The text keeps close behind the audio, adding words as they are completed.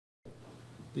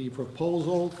The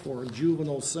proposal for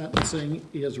juvenile sentencing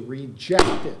is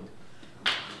rejected.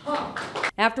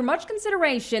 After much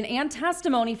consideration and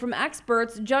testimony from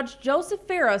experts, Judge Joseph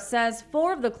Farah says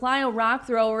 4 of the Clio rock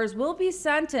throwers will be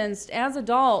sentenced as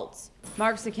adults.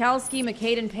 Mark Sikelski,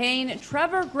 McCaden Payne,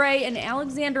 Trevor Gray, and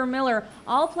Alexander Miller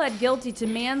all pled guilty to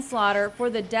manslaughter for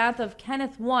the death of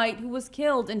Kenneth White, who was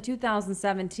killed in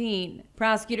 2017.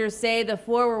 Prosecutors say the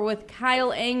 4 were with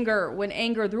Kyle Anger when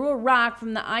Anger threw a rock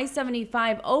from the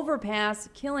I-75 overpass,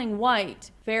 killing White.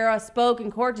 Farah spoke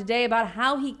in court today about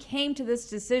how he came to this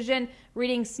decision,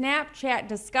 reading Snapchat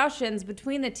discussions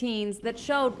between the teens that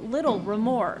showed little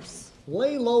remorse.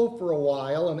 Lay low for a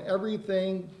while and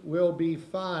everything will be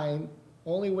fine.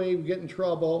 Only way we get in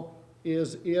trouble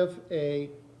is if a,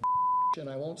 and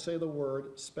I won't say the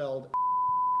word, spelled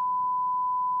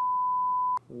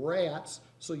rats,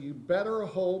 so you better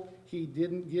hope he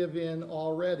didn't give in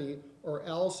already, or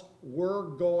else we're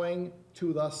going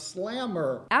to the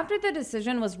slammer. After the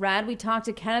decision was read, we talked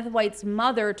to Kenneth White's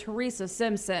mother, Teresa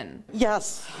Simpson.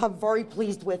 Yes, I'm very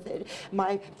pleased with it.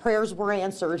 My prayers were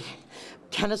answered.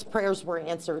 Kenneth's prayers were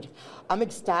answered. I'm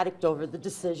ecstatic over the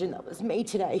decision that was made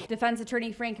today. Defense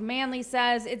attorney Frank Manley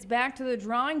says it's back to the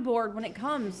drawing board when it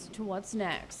comes to what's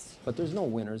next. But there's no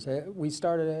winners. We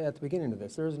started at the beginning of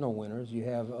this. There's no winners. You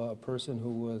have a person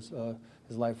who was,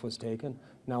 his life was taken.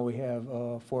 Now we have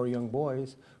 4 young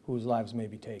boys whose lives may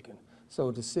be taken.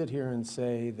 So to sit here and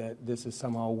say that this is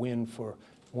somehow a win for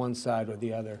one side or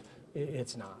the other,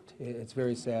 it's not. It's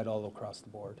very sad all across the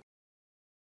board.